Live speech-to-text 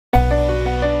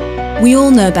We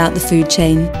all know about the food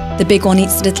chain. The big one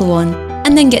eats the little one,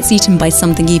 and then gets eaten by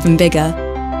something even bigger.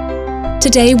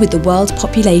 Today, with the world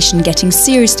population getting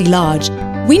seriously large,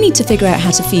 we need to figure out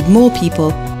how to feed more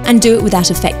people and do it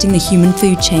without affecting the human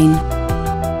food chain.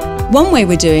 One way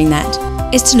we're doing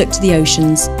that is to look to the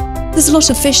oceans. There's a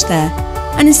lot of fish there,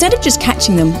 and instead of just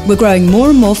catching them, we're growing more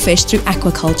and more fish through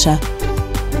aquaculture.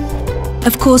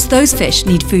 Of course, those fish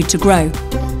need food to grow,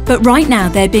 but right now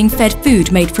they're being fed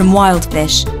food made from wild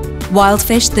fish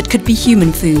that could be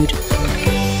human food.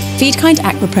 FeedKind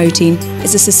aqua protein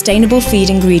is a sustainable feed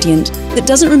ingredient that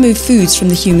doesn't remove foods from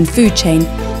the human food chain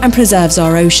and preserves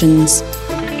our oceans.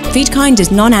 FeedKind is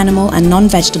non-animal and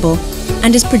non-vegetable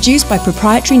and is produced by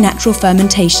proprietary natural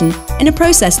fermentation in a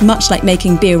process much like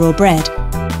making beer or bread.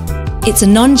 It's a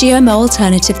non-GMO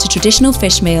alternative to traditional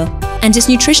fish meal, and its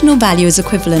nutritional value is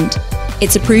equivalent.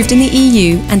 It's approved in the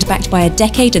EU and backed by a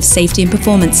decade of safety and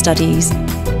performance studies.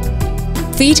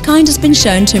 FeedKind has been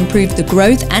shown to improve the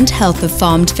growth and health of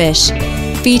farmed fish.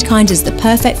 FeedKind is the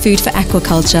perfect food for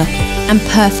aquaculture and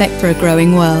perfect for a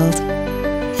growing world.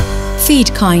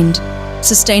 FeedKind,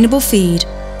 sustainable feed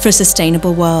for a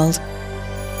sustainable world.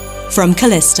 From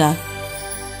Calysta.